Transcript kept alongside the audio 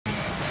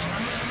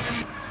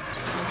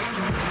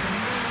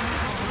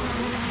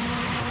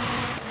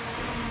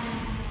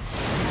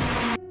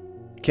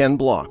Ken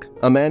Block,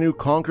 a man who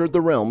conquered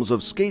the realms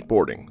of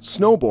skateboarding,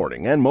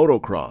 snowboarding, and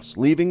motocross,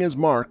 leaving his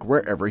mark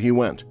wherever he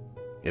went.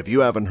 If you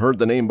haven't heard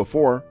the name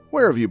before,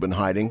 where have you been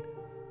hiding?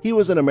 He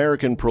was an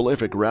American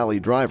prolific rally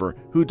driver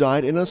who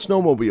died in a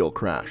snowmobile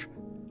crash.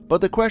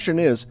 But the question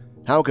is,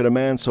 how could a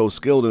man so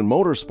skilled in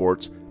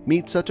motorsports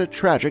meet such a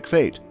tragic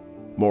fate?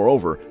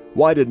 Moreover,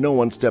 why did no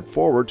one step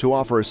forward to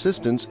offer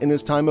assistance in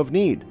his time of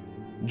need?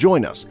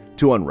 Join us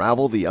to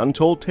unravel the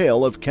untold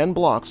tale of Ken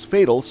Block's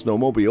fatal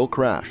snowmobile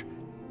crash.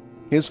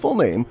 His full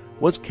name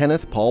was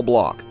Kenneth Paul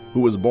Block, who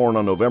was born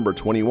on November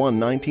 21,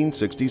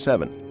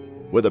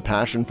 1967. With a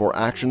passion for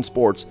action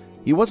sports,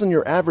 he wasn't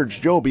your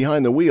average Joe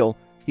behind the wheel,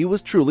 he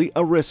was truly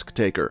a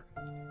risk-taker.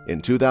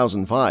 In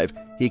 2005,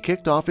 he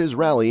kicked off his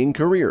rallying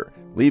career,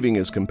 leaving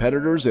his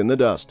competitors in the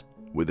dust.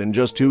 Within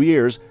just 2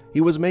 years,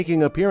 he was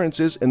making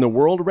appearances in the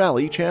World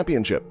Rally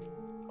Championship.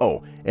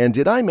 Oh, and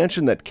did I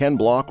mention that Ken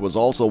Block was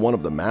also one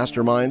of the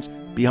masterminds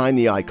behind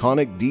the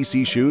iconic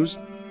DC shoes?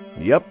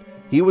 Yep,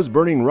 he was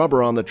burning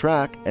rubber on the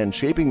track and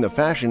shaping the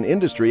fashion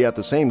industry at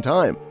the same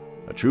time.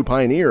 A true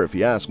pioneer, if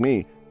you ask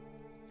me.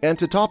 And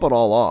to top it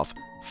all off,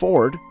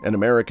 Ford, an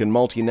American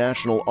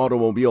multinational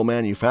automobile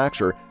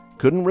manufacturer,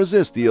 couldn't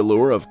resist the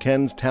allure of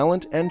Ken's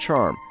talent and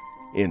charm.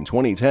 In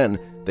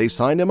 2010, they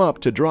signed him up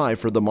to drive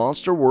for the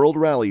Monster World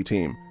Rally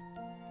team.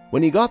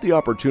 When he got the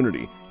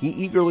opportunity, he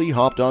eagerly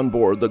hopped on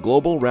board the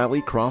Global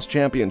Rally Cross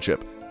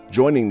Championship,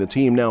 joining the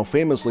team now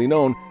famously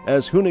known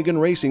as Hoonigan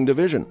Racing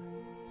Division.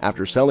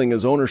 After selling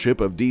his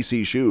ownership of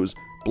DC Shoes,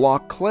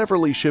 Block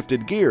cleverly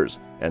shifted gears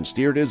and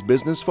steered his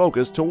business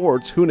focus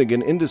towards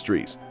Hoonigan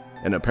Industries,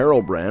 an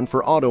apparel brand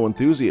for auto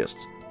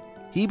enthusiasts.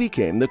 He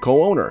became the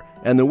co-owner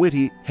and the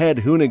witty head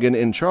Hoonigan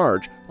in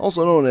charge,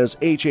 also known as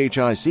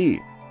HHIC,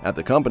 at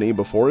the company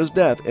before his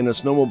death in a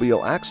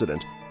snowmobile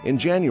accident in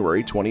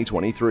January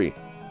 2023.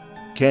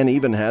 Ken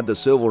even had the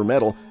silver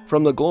medal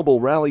from the Global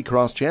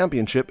Rallycross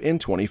Championship in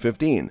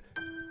 2015.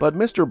 But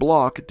Mr.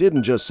 Block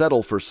didn't just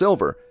settle for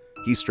silver.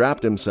 He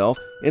strapped himself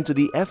into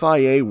the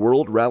FIA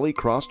World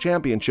Rallycross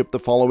Championship the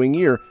following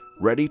year,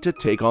 ready to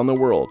take on the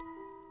world.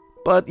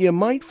 But you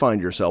might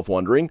find yourself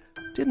wondering,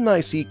 didn't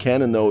I see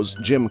Ken in those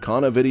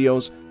Gymkhana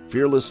videos,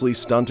 fearlessly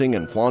stunting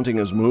and flaunting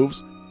his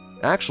moves?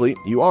 Actually,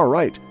 you are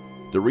right.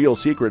 The real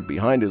secret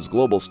behind his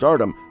global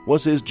stardom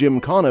was his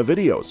Gymkhana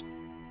videos.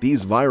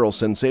 These viral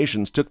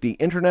sensations took the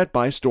internet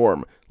by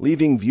storm,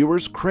 leaving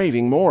viewers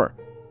craving more.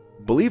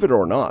 Believe it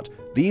or not,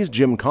 these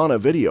Gymkhana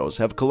videos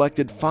have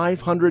collected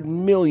 500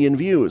 million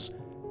views.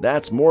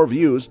 That's more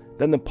views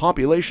than the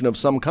population of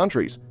some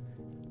countries.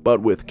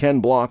 But with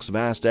Ken Block's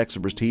vast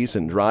expertise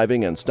in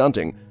driving and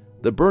stunting,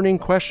 the burning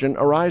question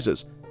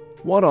arises: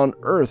 what on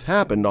earth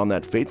happened on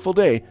that fateful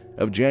day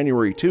of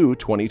January 2,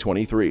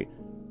 2023?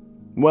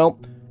 Well,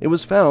 it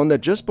was found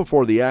that just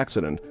before the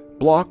accident,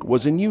 Block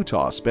was in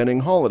Utah spending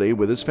holiday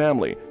with his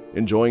family,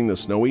 enjoying the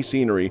snowy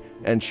scenery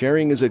and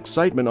sharing his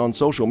excitement on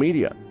social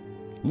media.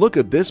 Look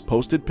at this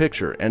posted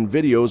picture and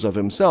videos of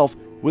himself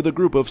with a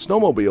group of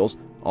snowmobiles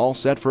all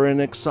set for an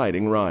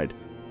exciting ride.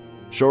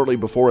 Shortly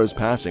before his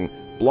passing,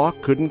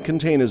 Block couldn't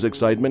contain his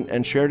excitement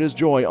and shared his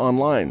joy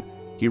online.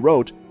 He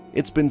wrote,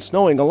 "It's been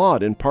snowing a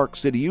lot in Park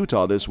City,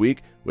 Utah this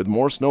week, with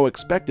more snow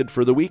expected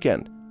for the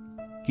weekend."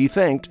 He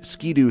thanked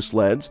Ski-Doo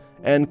Sleds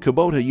and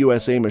Kubota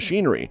USA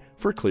Machinery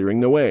for clearing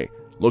the way,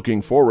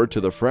 looking forward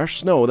to the fresh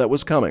snow that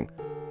was coming.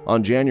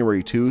 On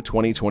January 2,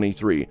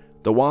 2023,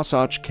 the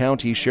Wasatch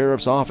County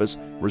Sheriff's Office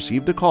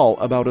received a call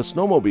about a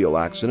snowmobile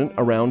accident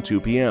around 2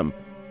 p.m.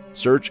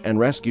 Search and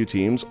rescue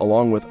teams,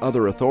 along with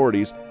other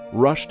authorities,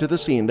 rushed to the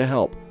scene to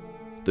help.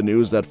 The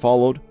news that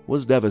followed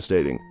was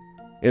devastating.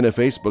 In a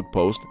Facebook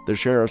post, the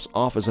sheriff's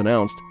office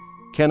announced,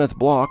 Kenneth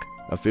Block,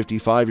 a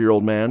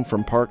 55-year-old man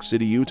from Park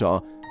City,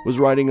 Utah, was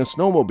riding a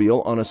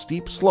snowmobile on a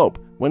steep slope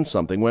when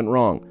something went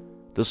wrong.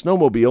 The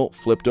snowmobile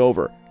flipped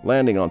over,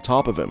 landing on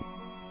top of him.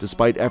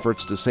 Despite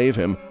efforts to save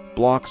him,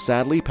 Block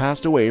sadly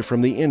passed away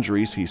from the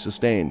injuries he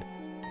sustained.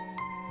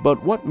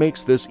 But what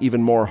makes this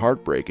even more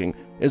heartbreaking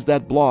is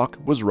that Block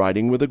was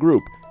riding with a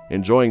group,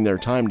 enjoying their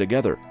time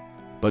together.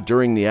 But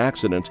during the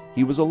accident,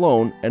 he was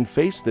alone and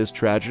faced this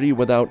tragedy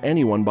without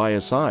anyone by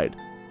his side.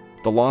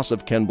 The loss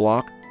of Ken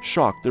Block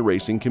shocked the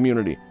racing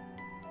community.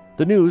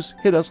 The news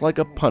hit us like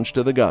a punch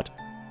to the gut.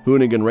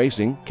 Hoonigan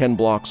Racing, Ken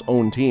Block's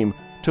own team,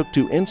 took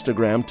to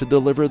Instagram to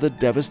deliver the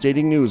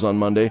devastating news on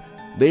Monday.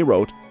 They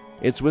wrote,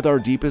 "It's with our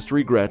deepest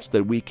regrets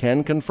that we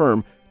can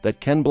confirm that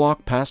Ken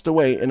Block passed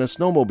away in a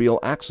snowmobile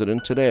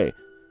accident today.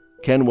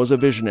 Ken was a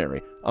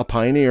visionary, a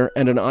pioneer,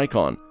 and an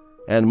icon,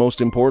 and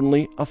most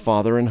importantly, a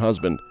father and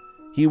husband.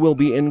 He will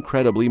be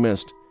incredibly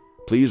missed.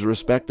 Please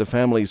respect the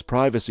family's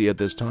privacy at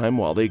this time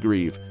while they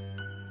grieve."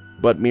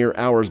 But mere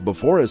hours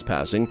before his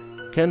passing,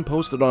 Ken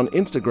posted on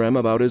Instagram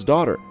about his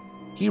daughter.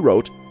 He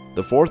wrote,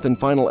 "The fourth and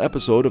final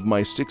episode of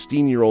my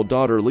 16-year-old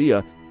daughter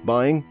Leah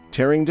buying,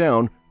 tearing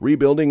down,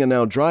 rebuilding and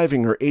now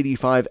driving her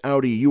 85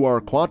 Audi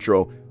UR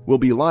Quattro will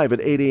be live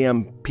at 8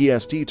 a.m.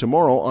 PST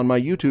tomorrow on my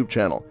YouTube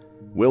channel.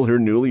 Will her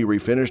newly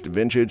refinished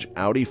vintage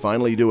Audi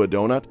finally do a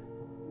donut?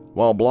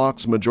 While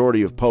Block's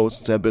majority of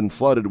posts have been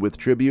flooded with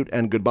tribute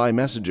and goodbye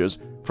messages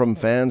from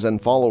fans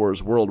and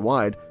followers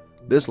worldwide,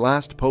 this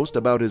last post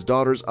about his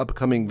daughter's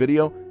upcoming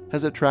video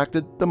has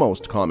attracted the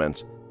most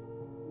comments.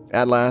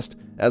 At last,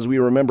 as we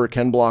remember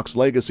Ken Block's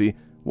legacy,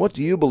 what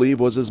do you believe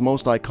was his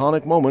most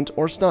iconic moment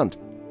or stunt?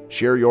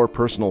 Share your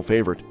personal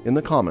favorite in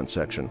the comments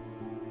section.